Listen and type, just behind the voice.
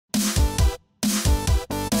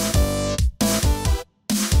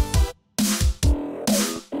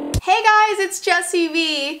Hey guys, it's Jessii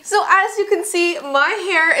Vee. So as you can see, my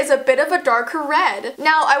hair is a bit of a darker red.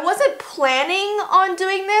 Now, I wasn't planning on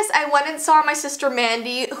doing this. I went and saw my sister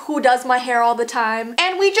Mandy, who does my hair all the time,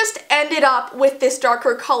 and we just ended up with this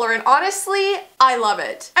darker color, and honestly, I love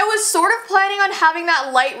it. I was sort of planning on having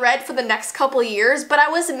that light red for the next couple years, but I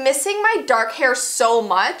was missing my dark hair so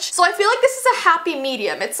much, so I feel like this is a happy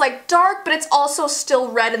medium. It's like dark, but it's also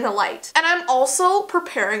still red in the light. And I'm also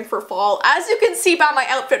preparing for fall. As you can see by my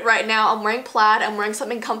outfit right now, I'm wearing plaid, I'm wearing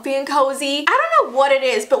something comfy and cozy. I don't know what it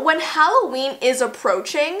is, but when Halloween is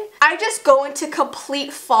approaching, I just go into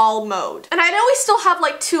complete fall mode. And I know we still have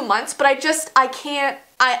like 2 months, but I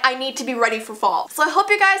need to be ready for fall. So I hope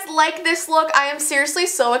you guys like this look. I am seriously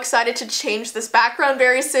so excited to change this background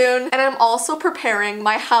very soon. And I'm also preparing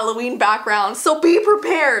my Halloween background, so be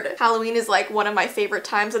prepared. Halloween is like one of my favorite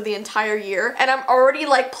times of the entire year. And I'm already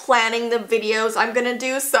like planning the videos I'm gonna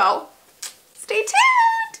do, so stay tuned.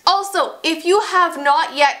 Also, if you have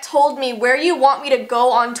not yet told me where you want me to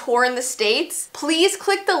go on tour in the States, please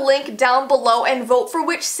click the link down below and vote for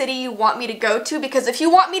which city you want me to go to, because if you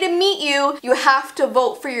want me to meet you, you have to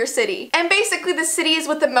vote for your city. And basically the cities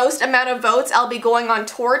with the most amount of votes I'll be going on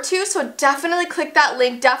tour to, so definitely click that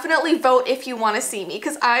link, definitely vote if you want to see me,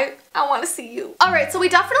 because I want to see you. Alright, so we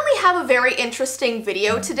definitely have a very interesting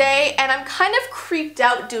video today, and I'm kind of creeped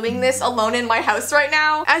out doing this alone in my house right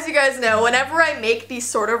now. As you guys know, whenever I make these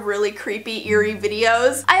sort of really creepy, eerie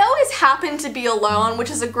videos, I always happen to be alone, which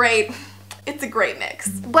is it's a great mix.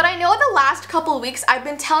 But I know the last couple of weeks I've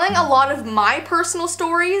been telling a lot of my personal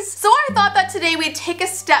stories, so I thought that today we'd take a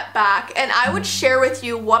step back and I would share with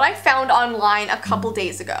you what I found online a couple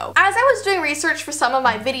days ago. As I was doing research for some of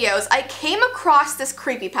my videos, I came across this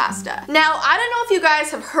creepypasta. Now, I don't know if you guys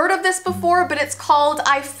have heard of this before, but it's called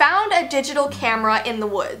I Found a Digital Camera in the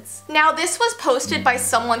Woods. Now, this was posted by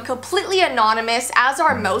someone completely anonymous, as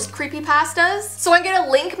are most creepypastas, so I'm gonna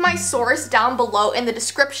link my source down below in the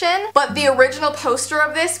description, but the original poster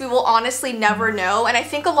of this we will honestly never know, and I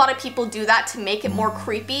think a lot of people do that to make it more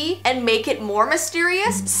creepy and make it more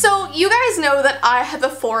mysterious. So you guys know that I have a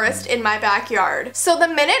forest in my backyard. So the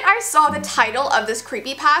minute I saw the title of this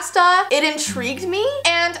creepypasta, it intrigued me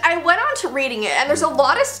and I went on to reading it, and there's a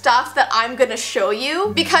lot of stuff that I'm gonna show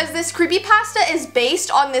you because this creepypasta is based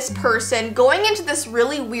on this person going into this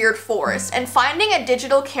really weird forest and finding a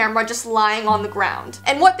digital camera just lying on the ground.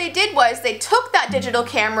 And what they did was they took that digital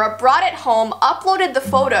camera, brought it home, uploaded the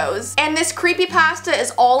photos, and this creepypasta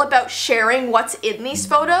is all about sharing what's in these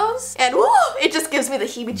photos, and woo, it just gives me the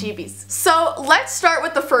heebie-jeebies. So let's start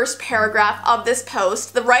with the first paragraph of this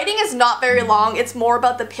post. The writing is not very long, it's more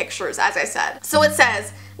about the pictures, as I said. So it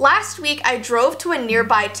says, last week, I drove to a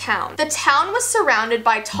nearby town. The town was surrounded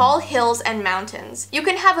by tall hills and mountains. You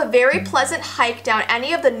can have a very pleasant hike down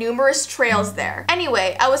any of the numerous trails there.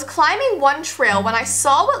 Anyway, I was climbing one trail when I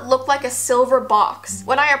saw what looked like a silver box.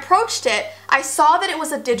 When I approached it, I saw that it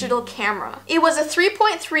was a digital camera. It was a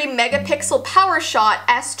 3.3 megapixel PowerShot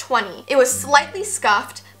S20. It was slightly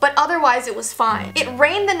scuffed, but otherwise it was fine. It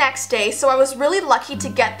rained the next day, so I was really lucky to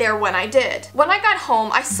get there when I did. When I got home,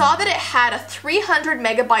 I saw that it had a 300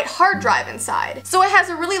 megabyte hard drive inside. So it has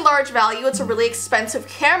a really large value, it's a really expensive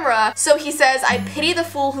camera, so he says, I pity the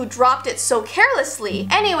fool who dropped it so carelessly.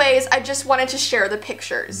 Anyways, I just wanted to share the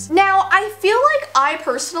pictures. Now, I feel like I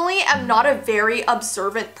personally am not a very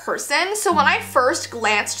observant person, so when I first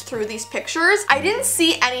glanced through these pictures, I didn't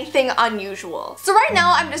see anything unusual. So right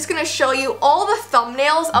now, I'm just gonna show you all the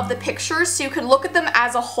thumbnails of the pictures so you can look at them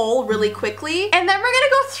as a whole really quickly, and then we're gonna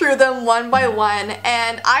go through them one by one,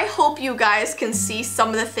 and I hope you guys can see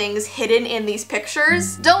some of the things hidden in these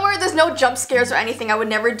pictures. Don't worry, there's no jump scares or anything. I would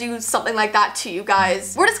never do something like that to you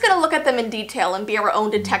guys. We're just gonna look at them in detail and be our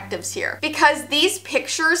own detectives here, because these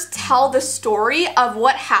pictures tell the story of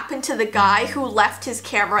what happened to the guy who left his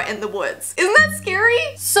camera in the woods. Isn't that scary?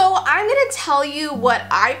 So I'm gonna tell you what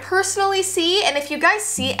I personally see, and if you guys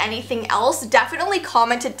see anything else, definitely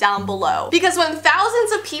comment it down below, because when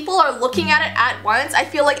thousands of people are looking at it at once, I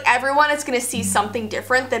feel like everyone is gonna see something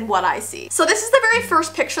different than what I see. So this is the very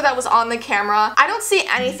first picture that was on the camera. I don't see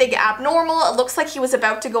anything abnormal. It looks like he was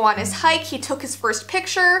about to go on his hike. He took his first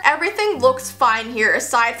picture. Everything looks fine here,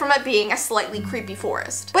 aside from it being a slightly creepy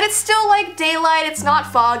forest. But it's still like daylight, it's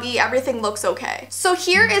not foggy, everything looks okay. So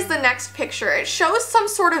here is the next picture. It shows some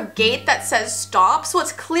sort of gate that says stop, so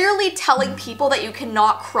it's clearly telling people that you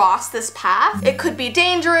cannot cross this path. It could be dangerous,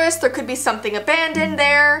 dangerous, there could be something abandoned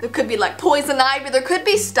there could be like poison ivy, there could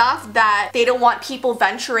be stuff that they don't want people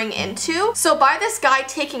venturing into. So by this guy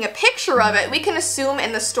taking a picture of it, we can assume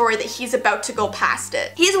in the story that he's about to go past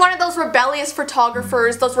it. He's one of those rebellious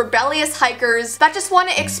photographers, those rebellious hikers that just want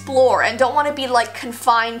to explore and don't want to be like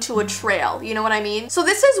confined to a trail, you know what I mean? So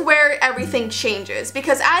this is where everything changes,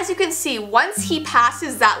 because as you can see, once he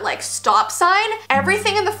passes that like stop sign,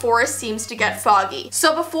 everything in the forest seems to get foggy.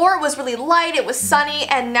 So before it was really light, it was sunny,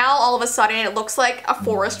 and now all of a sudden it looks like a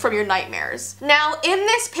forest from your nightmares. Now in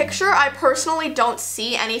this picture, I personally don't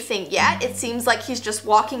see anything yet. It seems like he's just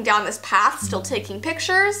walking down this path, still taking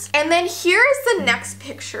pictures. And then here's the next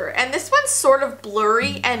picture, and this one's sort of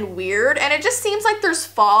blurry and weird, and it just seems like there's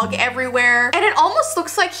fog everywhere, and it almost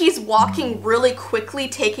looks like he's walking really quickly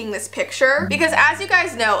taking this picture, because as you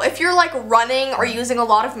guys know, if you're like running or using a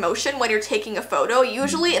lot of motion when you're taking a photo,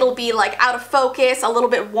 usually it'll be like out of focus, a little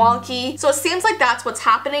bit wonky. So it seems like that's what's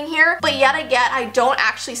happening here, but yet again, I don't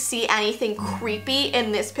actually see anything creepy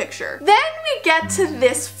in this picture. Then we get to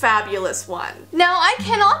this fabulous one. Now I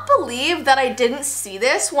cannot believe that I didn't see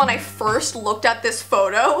this when I first looked at this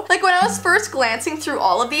photo. Like when I was first glancing through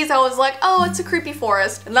all of these, I was like, oh, it's a creepy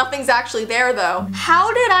forest. Nothing's actually there though.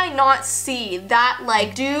 How did I not see that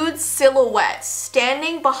like dude's silhouette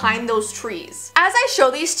standing behind those trees? As I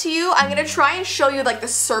show these to you, I'm gonna try and show you like the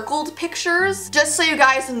circled pictures just so you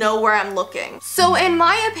guys know where I'm looking. So in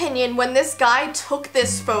my opinion, when this guy took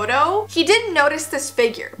this photo, he didn't notice this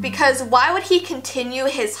figure, because why would he continue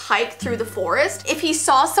his hike through the forest if he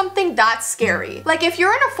saw something that scary? Like if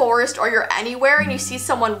you're in a forest or you're anywhere and you see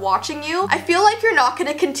someone watching you, I feel like you're not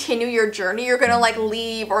gonna continue your journey. You're gonna like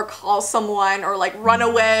leave or call someone or like run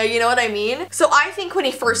away, you know what I mean? So I think when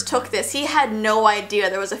he first took this, he had no idea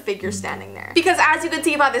there was a figure standing there. Because as you can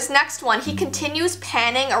see by this next one, he continues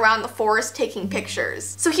panning around the forest taking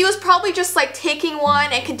pictures. So he was probably just like taking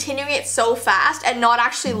one and continuing it so fast and not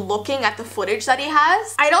actually looking at the footage that he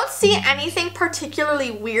has. I don't see anything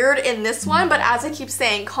particularly weird in this one, but as I keep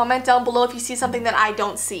saying, comment down below if you see something that I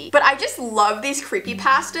don't see. But I just love these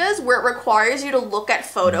creepypastas where it requires you to look at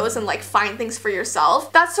photos and like find things for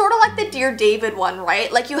yourself. That's sort of like the Dear David one,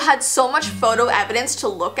 right? Like you had so much photo evidence to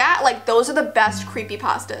look at. Like those are the best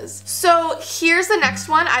creepypastas. So here's the next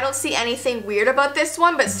one. I don't see anything weird about this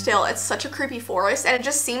one, but still, it's such a creepy forest, and it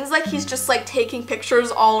just seems like he's just like taking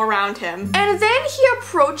pictures all around him. And then he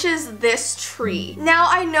approaches this tree. Now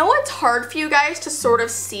I know it's hard for you guys to sort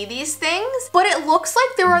of see these things, but it looks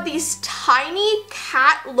like there are these tiny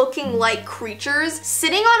cat-looking like creatures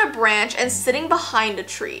sitting on a branch and sitting behind a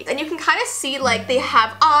tree. And you can kind of see like they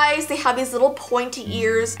have eyes, they have these little pointy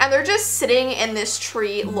ears, and they're just sitting in this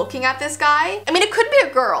tree looking at this guy. I mean, it could be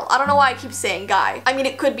a girl. I don't know why I keep saying guy. I mean,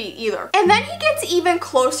 it could be either. And then he gets even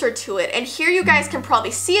closer to it, and here you guys can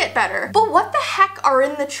probably see it better. But what the heck are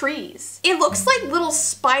in the trees? It looks like little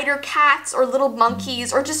spider cats or little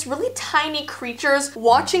monkeys or just really tiny creatures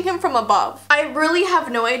watching him from above. I really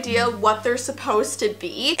have no idea what they're supposed to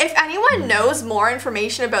be. If anyone knows more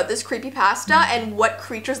information about this creepypasta and what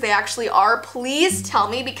creatures they actually are, please tell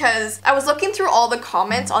me, because I was looking through all the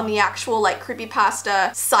comments on the actual like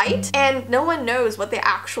creepypasta site and no one knows what they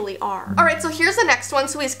actually are. Alright, so here's the next one.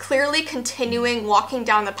 So he's clearly continuing walking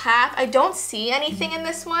down the path. I don't see anything in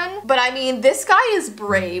this one, but I mean, this guy is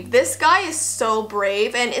brave. This guy is so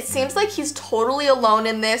brave, and it seems like he's totally alone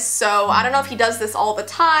in this, so I don't know if he does this all the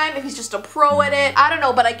time, if he's just a pro at it. I don't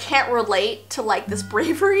know, but I can't relate to like this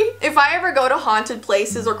bravery. If I ever go to haunted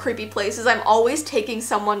places or creepy places, I'm always taking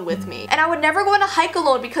someone with me. And I would never go on a hike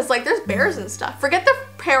alone because like there's bears and stuff. Forget the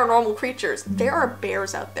paranormal creatures. There are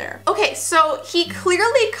bears out there. Okay, so he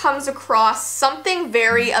clearly comes across something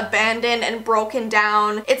very abandoned and broken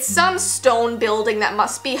down. It's some stone building that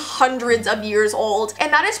must be hundreds of years old,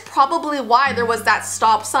 and that is probably why there was that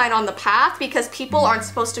stop sign on the path, because people aren't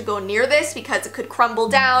supposed to go near this because it could crumble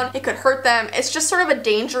down, it could hurt them. It's just sort of a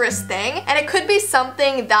dangerous thing, and it could be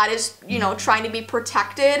something that is, you know, trying to be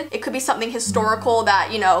protected. It could be something historical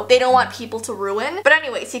that, you know, they don't want people to ruin. But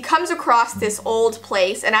anyways, he comes across this old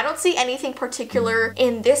place, and I don't see anything particular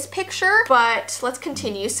in this picture, but let's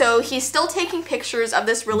continue. So he's still taking pictures of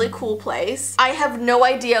this really cool place. I have no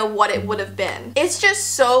idea what it would have been. It's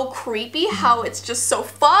just so creepy how it's just so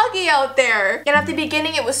foggy out there. And at the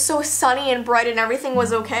beginning it was so sunny and bright and everything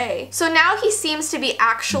was okay. So now he seems to be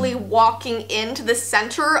actually walking into the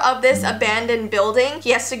center of this abandoned building.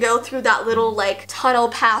 He has to go through that little like tunnel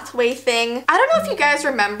pathway thing. I don't know if you guys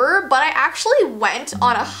remember, but I actually went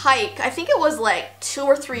on a hike. I think it was like 2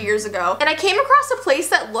 or 3 years ago, and I came across a place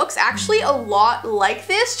that looks actually a lot like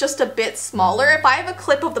this, just a bit smaller. If I have a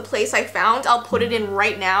clip of the place I found, I'll put it in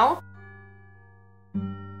right now.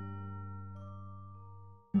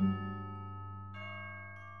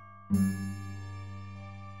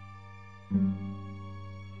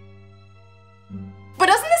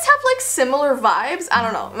 similar vibes. I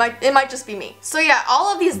don't know, it might just be me. So yeah,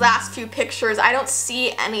 all of these last few pictures, I don't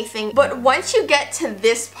see anything, but once you get to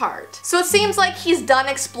this part, so it seems like he's done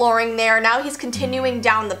exploring there, now he's continuing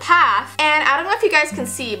down the path, and I don't know if you guys can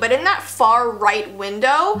see, but in that far right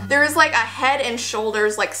window, there is like a head and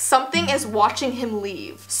shoulders, like something is watching him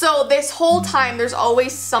leave. So this whole time, there's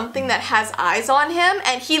always something that has eyes on him,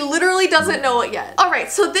 and he literally doesn't know it yet.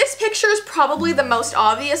 Alright, so this picture is probably the most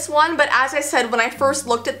obvious one, but as I said, when I first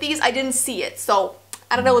looked at these, I didn't see it, so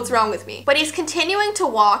I don't know what's wrong with me. But he's continuing to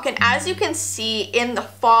walk, and as you can see in the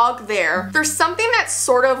fog there's something that's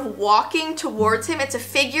sort of walking towards him. It's a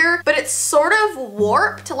figure, but it's sort of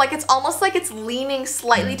warped. Like it's almost like it's leaning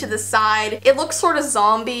slightly to the side. It looks sort of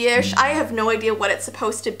zombie-ish. I have no idea what it's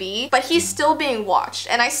supposed to be, but he's still being watched,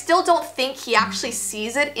 and I still don't think he actually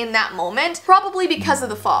sees it in that moment, probably because of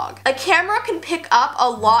the fog. A camera can pick up a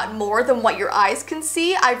lot more than what your eyes can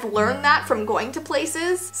see. I've learned that from going to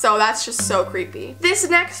places, so that's just so creepy. This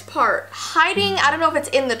next part, hiding, I don't know if it's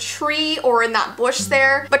in the tree or in that bush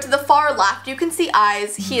there, but to the far left you can see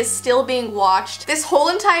eyes. He is still being watched. This whole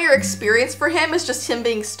entire experience for him is just him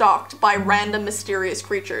being stalked by random mysterious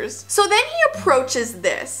creatures. So then he approaches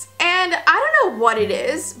this, and I don't know what it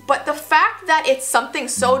is, but the fact that it's something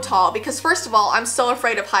so tall, because first of all, I'm so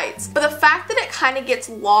afraid of heights, but the fact that it kind of gets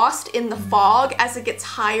lost in the fog as it gets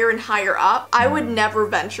higher and higher up, I would never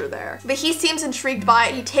venture there. But he seems intrigued by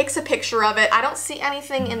it. He takes a picture of it. I don't see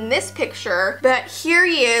anything in this picture, but here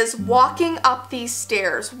he is walking up these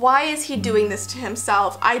stairs. Why is he doing this to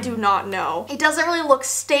himself? I do not know. It doesn't really look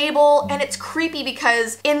stable, and it's creepy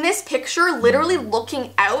because in this picture, literally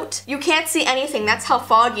looking out, you can't see anything. That's how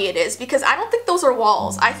foggy it is, because I don't think those are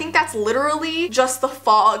walls. I think that's literally just the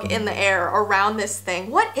fog in the air around this thing.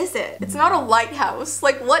 What is it? It's not a lighthouse.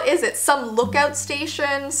 Like, what is it? Some lookout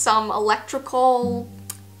station? Some electrical?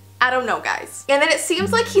 I don't know, guys. And then it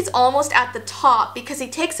seems like he's almost at the top because he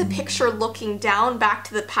takes a picture looking down back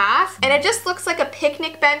to the path, and it just looks like a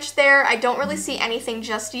picnic bench there. I don't really see anything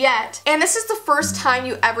just yet. And this is the first time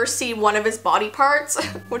you ever see one of his body parts,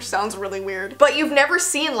 which sounds really weird. But you've never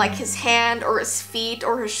seen like his hand or his feet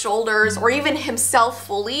or his shoulders or even himself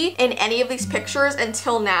fully in any of these pictures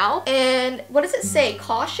until now. And what does it say?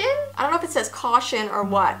 Caution? I don't know if it says caution or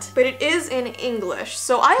what, but it is in English.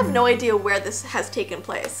 So I have no idea where this has taken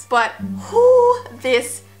place. But who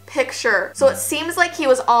this picture. So it seems like he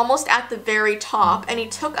was almost at the very top, and he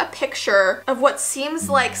took a picture of what seems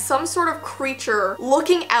like some sort of creature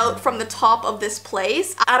looking out from the top of this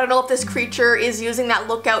place. I don't know if this creature is using that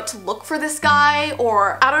lookout to look for this guy,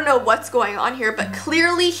 or I don't know what's going on here, but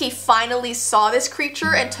clearly he finally saw this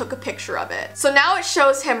creature and took a picture of it. So now it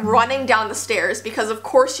shows him running down the stairs, because of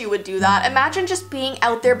course you would do that. Imagine just being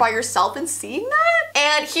out there by yourself and seeing that.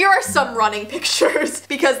 And here are some running pictures,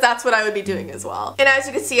 because that's what I would be doing as well. And as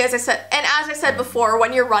you can see, as I said before,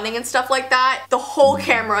 when you're running and stuff like that, the whole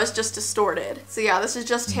camera is just distorted. So yeah, this is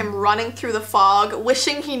just him running through the fog,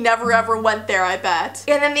 wishing he never ever went there, I bet.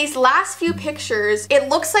 And then these last few pictures, it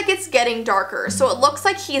looks like it's getting darker. So it looks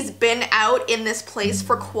like he's been out in this place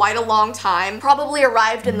for quite a long time, probably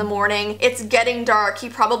arrived in the morning. It's getting dark. He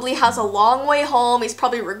probably has a long way home. He's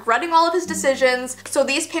probably regretting all of his decisions. So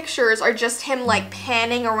these pictures are just him like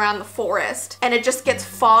panning around the forest, and it just gets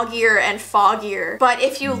foggier and foggier. But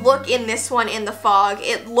if you look in this one in the fog,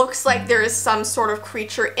 it looks like there is some sort of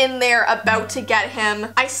creature in there about to get him.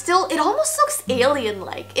 It almost looks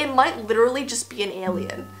alien-like. It might literally just be an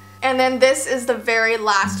alien. And then this is the very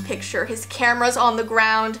last picture. His camera's on the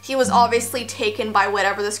ground. He was obviously taken by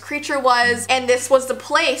whatever this creature was, and this was the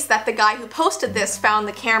place that the guy who posted this found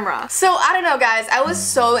the camera. So I don't know, guys, I was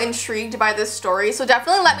so intrigued by this story, so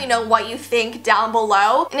definitely let me know what you think down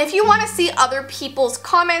below. And if you want to see other people's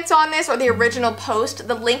comments on this or the original post,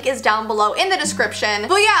 the link is down below in the description.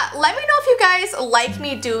 But yeah, let me know if you guys like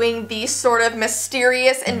me doing these sort of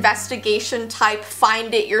mysterious investigation type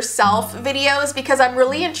find it yourself videos, because I'm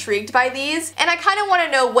really intrigued by these, and I kind of want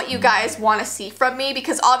to know what you guys want to see from me,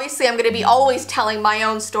 because obviously I'm going to be always telling my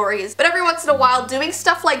own stories, but every once in a while doing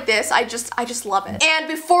stuff like this, I just love it. And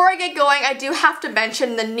before I get going, I do have to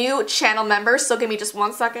mention the new channel members, so give me just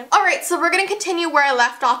 1 second. Alright, so we're going to continue where I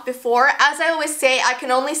left off before. As I always say, I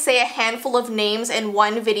can only say a handful of names in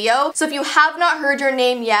one video, so if you have not heard your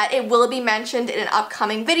name yet, it will be mentioned in an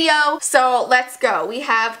upcoming video. So let's go. We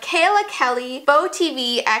have Kayla Kelly, Bo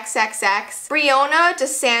TV XXX, Briona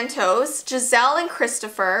DeSantis, Santos, Giselle and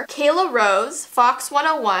Christopher, Kayla Rose, Fox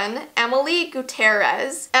 101, Emily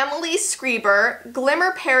Gutierrez, Emily Screeber,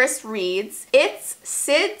 Glimmer Paris Reads, It's,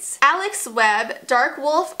 Sids, Alex Webb, Dark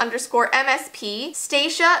Wolf _MSP,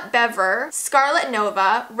 Stacia Bever, Scarlet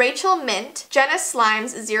Nova, Rachel Mint, Jenna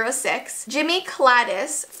Slimes 06, Jimmy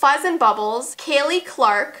Cladis, Fuzz and Bubbles, Kaylee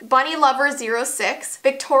Clark, Bunny Lover 06,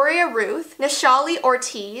 Victoria Ruth, Nishali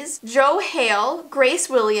Ortiz, Joe Hale, Grace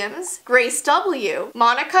Williams, Grace W,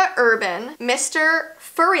 Monica Urban, Mr.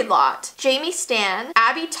 Furry Lot, Jamie Stan,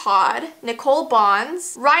 Abby Todd, Nicole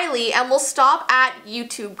Bonds, Riley, and we'll stop at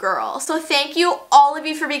YouTube Girl. So thank you all of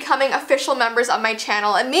you for becoming official members of my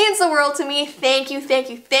channel. It means the world to me. Thank you, thank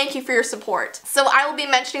you, thank you for your support. So I will be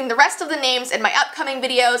mentioning the rest of the names in my upcoming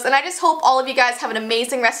videos, and I just hope all of you guys have an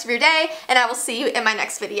amazing rest of your day, and I will see you in my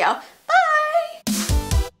next video. Bye!